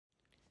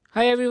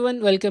Hi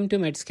everyone, welcome to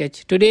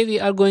MedSketch. Today we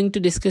are going to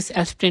discuss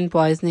aspirin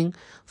poisoning.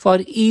 For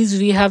ease,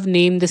 we have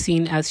named the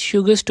scene as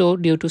sugar store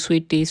due to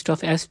sweet taste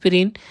of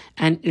aspirin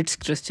and its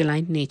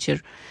crystalline nature.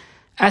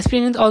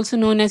 Aspirin is also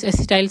known as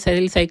acetyl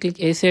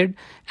salicylic acid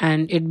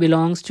and it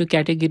belongs to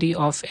category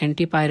of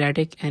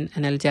antipyretic and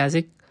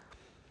analgesic.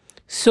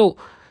 So,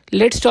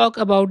 let's talk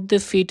about the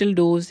fatal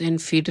dose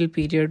and fatal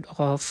period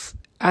of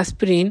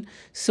aspirin.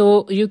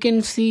 So, you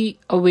can see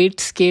a weight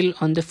scale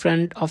on the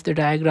front of the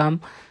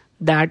diagram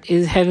that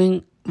is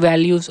having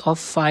values of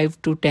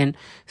 5 to 10.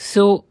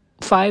 So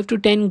 5 to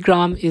 10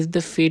 gram is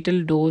the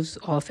fatal dose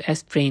of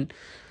aspirin.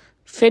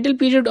 Fatal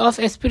period of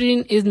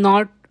aspirin is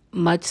not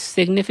much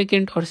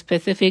significant or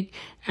specific,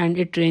 and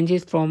it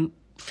ranges from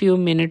few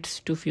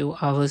minutes to few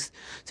hours.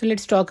 So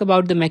let's talk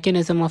about the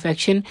mechanism of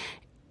action.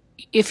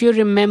 If you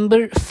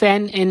remember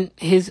Fenn and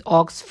his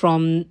ox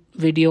from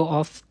video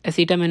of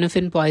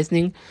acetaminophen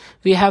poisoning,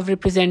 we have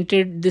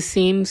represented the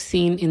same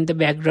scene in the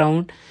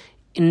background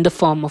in the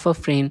form of a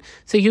frame.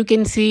 So you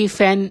can see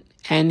Fenn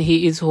and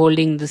he is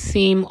holding the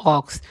same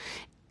ox.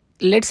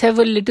 Let's have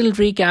a little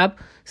recap.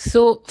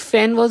 So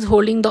Fenn was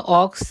holding the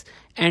ox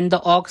and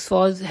the ox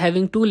was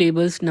having two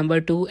labels,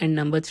 number 2 and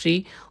number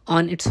 3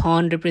 on its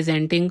horn,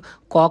 representing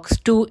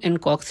COX-2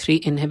 and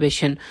COX-3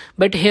 inhibition.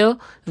 But here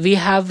we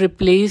have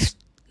replaced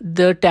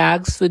the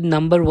tags with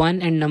number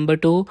 1 and number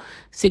 2,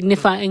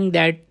 signifying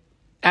that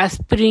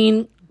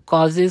aspirin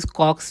causes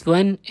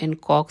COX-1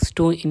 and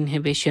COX-2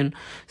 inhibition.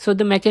 So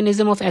the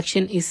mechanism of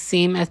action is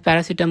same as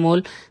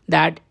paracetamol,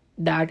 that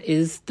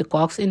is the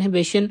COX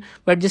inhibition,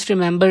 but just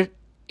remember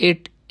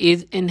it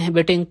is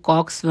inhibiting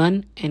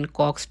COX-1 and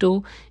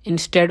COX-2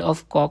 instead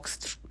of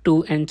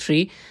COX-2 and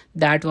 3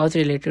 that was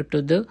related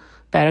to the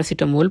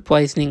paracetamol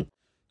poisoning.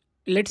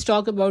 Let's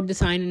talk about the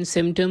sign and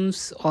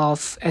symptoms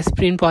of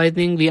aspirin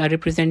poisoning. We are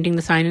representing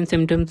the sign and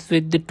symptoms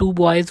with the two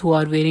boys who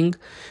are wearing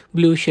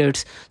blue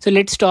shirts. So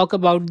let's talk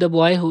about the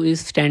boy who is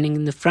standing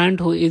in the front,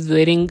 who is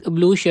wearing a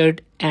blue shirt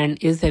and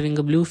is having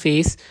a blue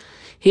face.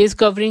 He is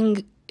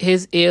covering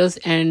his ears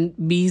and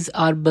bees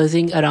are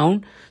buzzing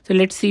around. So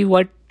let's see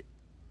what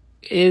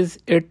is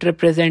it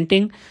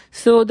representing.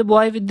 So the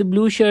boy with the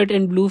blue shirt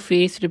and blue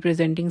face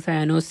representing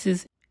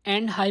cyanosis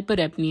and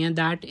hyperpnea,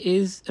 that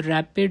is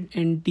rapid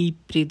and deep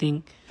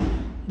breathing.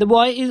 The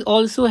boy is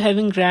also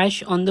having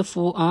rash on the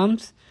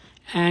forearms,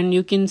 and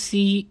you can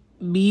see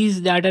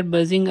bees that are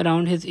buzzing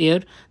around his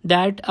ear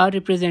that are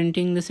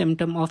representing the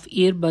symptom of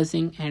ear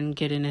buzzing and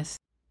giddiness.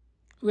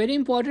 Very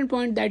important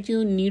point that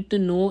you need to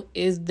know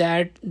is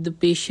that the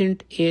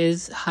patient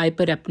is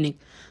hyperapneic.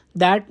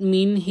 That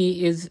means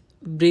he is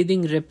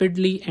breathing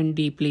rapidly and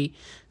deeply.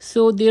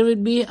 So there will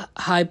be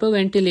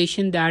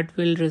hyperventilation that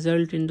will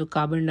result in the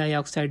carbon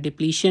dioxide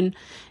depletion,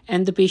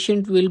 and the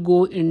patient will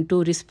go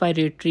into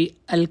respiratory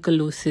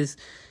alkalosis.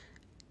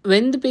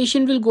 When the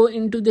patient will go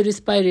into the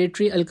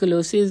respiratory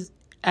alkalosis,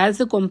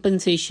 as a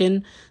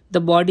compensation,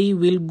 the body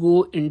will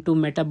go into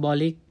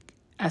metabolic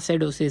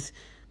acidosis,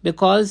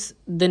 because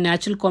the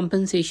natural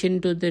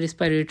compensation to the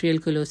respiratory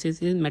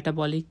alkalosis is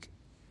metabolic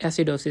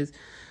acidosis.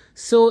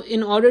 So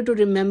in order to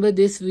remember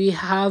this, we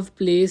have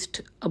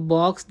placed a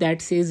box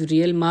that says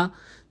Real Ma,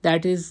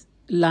 that is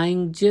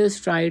lying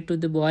just right to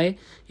the boy.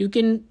 You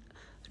can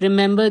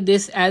remember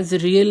this as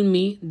Real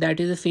Me, that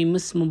is a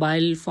famous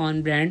mobile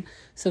phone brand.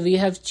 So we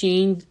have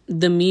changed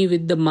the Me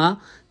with the Ma,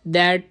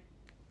 that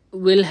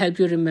will help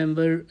you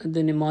remember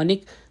the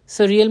mnemonic.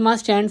 So Real Ma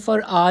stand for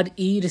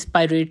RE,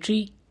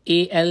 respiratory,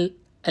 AL,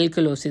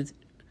 alkalosis.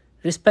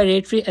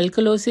 Respiratory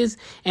alkalosis,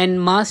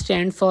 and Ma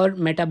stand for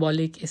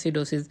metabolic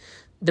acidosis.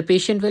 The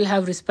patient will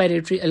have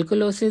respiratory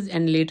alkalosis,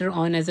 and later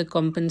on, as a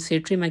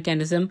compensatory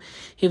mechanism,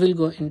 he will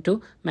go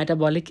into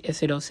metabolic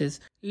acidosis.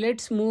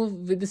 Let's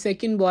move with the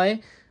second boy,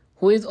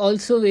 who is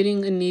also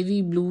wearing a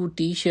navy blue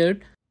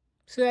t-shirt.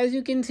 So as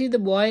you can see, the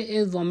boy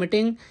is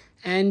vomiting,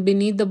 and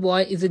beneath the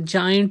boy is a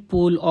giant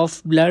pool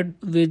of blood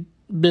with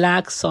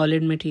black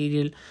solid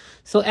material.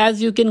 So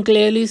as you can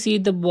clearly see,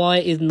 the boy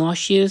is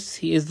nauseous,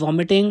 he is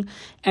vomiting,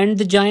 and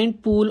the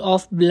giant pool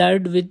of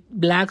blood with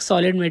black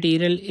solid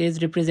material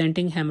is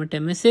representing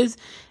hematemesis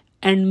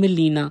and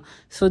melena.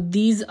 So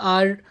these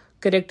are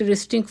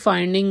characteristic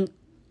finding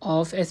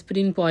of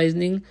aspirin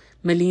poisoning.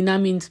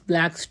 Melena means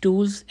black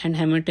stools and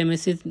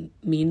hematemesis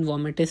mean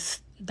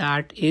vomitus,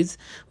 that is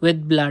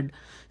with blood.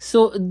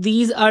 So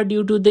these are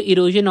due to the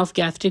erosion of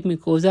gastric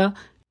mucosa,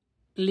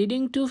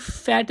 leading to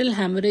fatal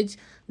hemorrhage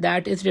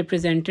that is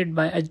represented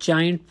by a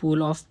giant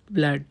pool of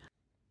blood.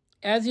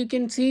 As you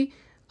can see,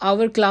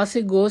 our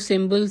classic ghost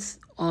symbols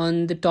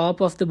on the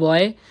top of the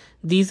boy,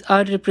 these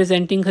are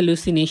representing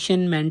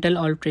hallucination, mental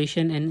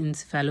alteration and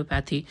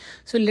encephalopathy.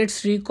 So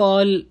let's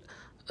recall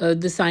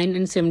the sign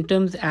and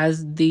symptoms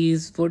as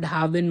these would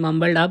have been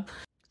mumbled up.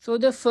 So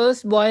the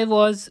first boy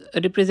was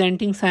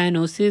representing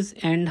cyanosis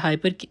and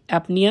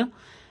hyperpnea,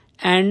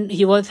 and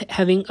he was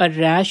having a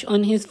rash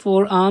on his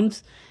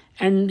forearms,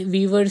 and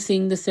we were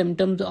seeing the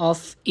symptoms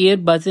of ear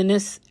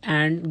buzziness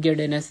and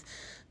giddiness.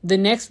 The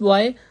next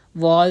boy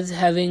was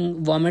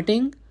having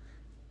vomiting,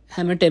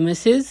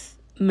 hematemesis,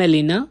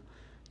 melena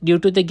due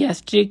to the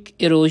gastric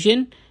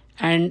erosion,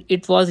 and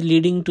it was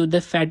leading to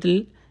the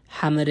fatal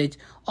hemorrhage.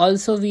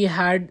 Also, we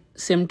had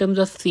symptoms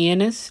of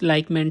CNS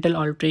like mental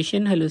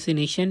alteration,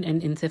 hallucination,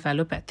 and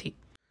encephalopathy.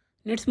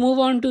 Let's move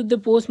on to the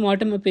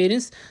post-mortem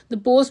appearance. The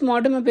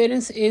post-mortem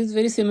appearance is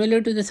very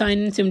similar to the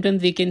signs and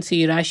symptoms. We can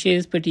see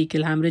rashes,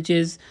 petechial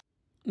hemorrhages,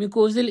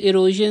 mucosal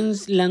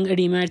erosions, lung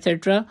edema,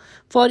 etc.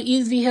 For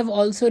ease, we have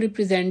also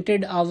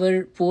represented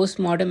our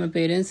post-mortem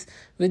appearance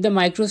with the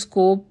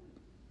microscope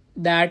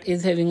that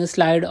is having a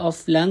slide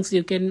of lungs.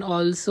 You can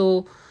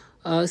also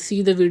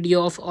see the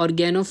video of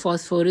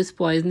organophosphorus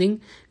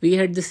poisoning. We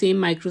had the same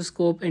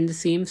microscope and the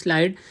same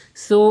slide.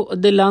 So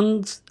the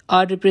lungs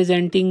are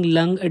representing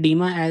lung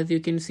edema. As you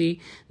can see,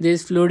 there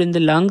is fluid in the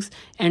lungs,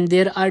 and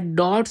there are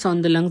dots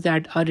on the lungs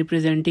that are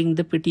representing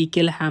the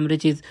petechial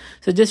hemorrhages.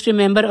 So just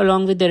remember,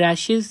 along with the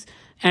rashes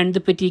and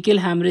the petechial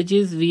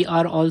hemorrhages, we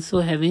are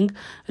also having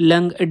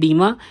lung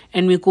edema,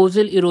 and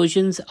mucosal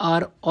erosions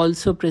are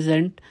also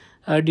present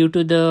due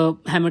to the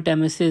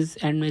hematemesis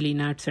and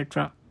melena,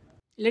 etc.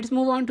 Let's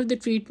move on to the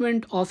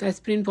treatment of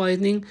aspirin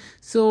poisoning.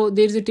 So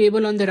there's a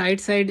table on the right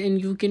side, and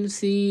you can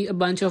see a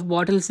bunch of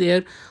bottles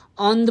there.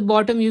 On the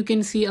bottom, you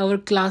can see our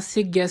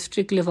classic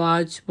gastric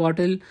lavage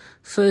bottle.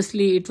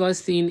 Firstly, it was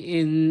seen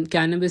in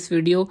cannabis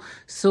video.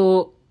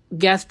 So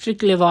gastric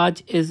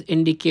lavage is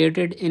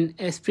indicated in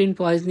aspirin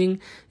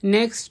poisoning.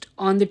 Next,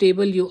 on the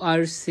table, you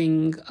are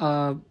seeing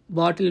a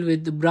bottle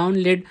with the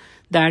brown lid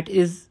that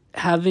is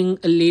having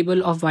a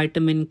label of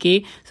vitamin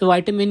K. So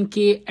vitamin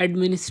K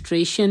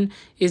administration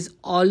is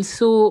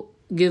also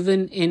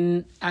given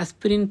in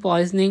aspirin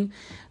poisoning.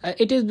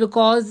 It is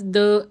because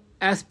the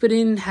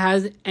aspirin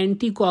has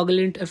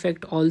anticoagulant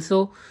effect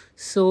also.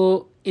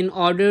 So in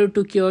order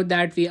to cure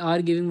that, we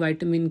are giving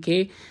vitamin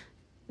K.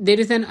 There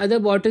is another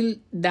bottle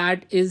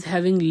that is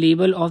having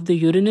label of the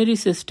urinary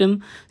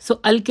system. So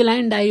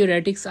alkaline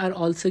diuretics are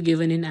also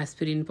given in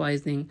aspirin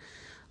poisoning.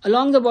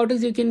 Along the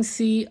bottles, you can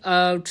see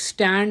a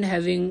stand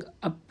having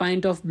a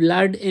pint of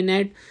blood in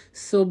it.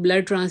 So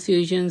blood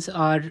transfusions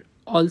are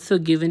also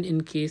given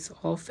in case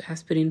of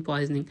aspirin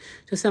poisoning.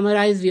 To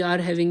summarize, we are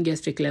having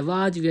gastric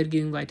lavage, we are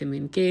giving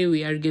vitamin K,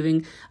 we are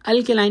giving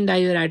alkaline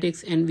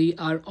diuretics, and we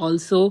are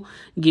also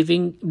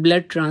giving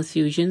blood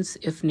transfusions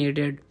if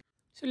needed.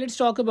 So let's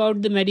talk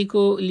about the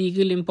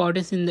medico-legal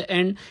importance in the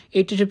end.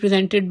 It is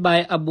represented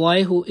by a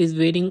boy who is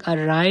wearing a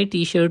rye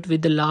t-shirt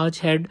with a large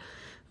head,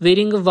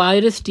 wearing a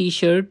virus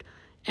t-shirt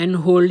and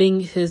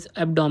holding his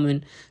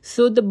abdomen.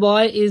 So the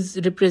boy is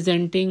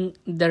representing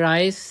the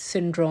rye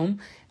syndrome,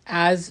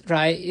 as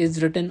rye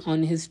is written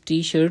on his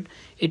t-shirt.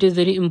 It is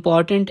very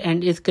important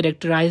and is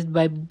characterized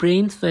by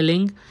brain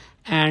swelling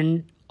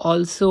and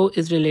also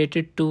is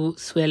related to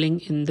swelling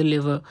in the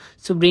liver.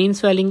 So brain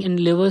swelling and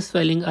liver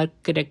swelling are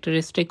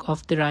characteristic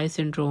of the rye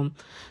syndrome.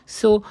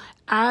 So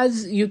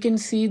as you can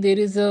see, there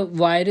is a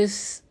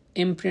virus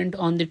imprint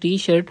on the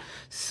t-shirt.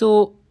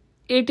 So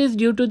it is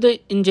due to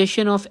the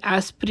ingestion of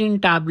aspirin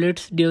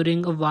tablets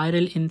during a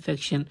viral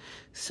infection.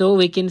 So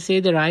we can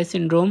say the rye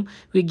syndrome.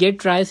 We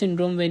get rye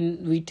syndrome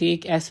when we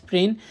take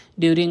aspirin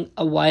during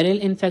a viral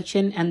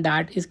infection, and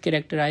that is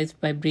characterized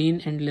by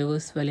brain and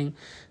liver swelling.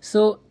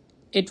 So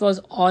it was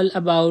all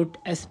about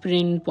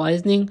aspirin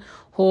poisoning.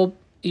 Hope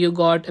you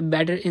got a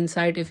better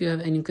insight. If you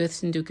have any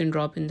questions, you can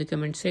drop in the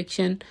comment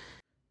section.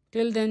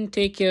 Till then,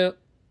 take care.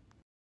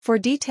 For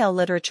detailed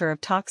literature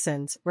of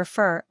toxins,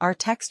 refer our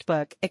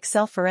textbook,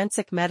 Excel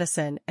Forensic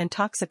Medicine and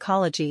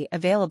Toxicology,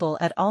 available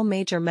at all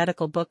major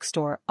medical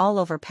bookstore all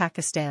over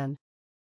Pakistan.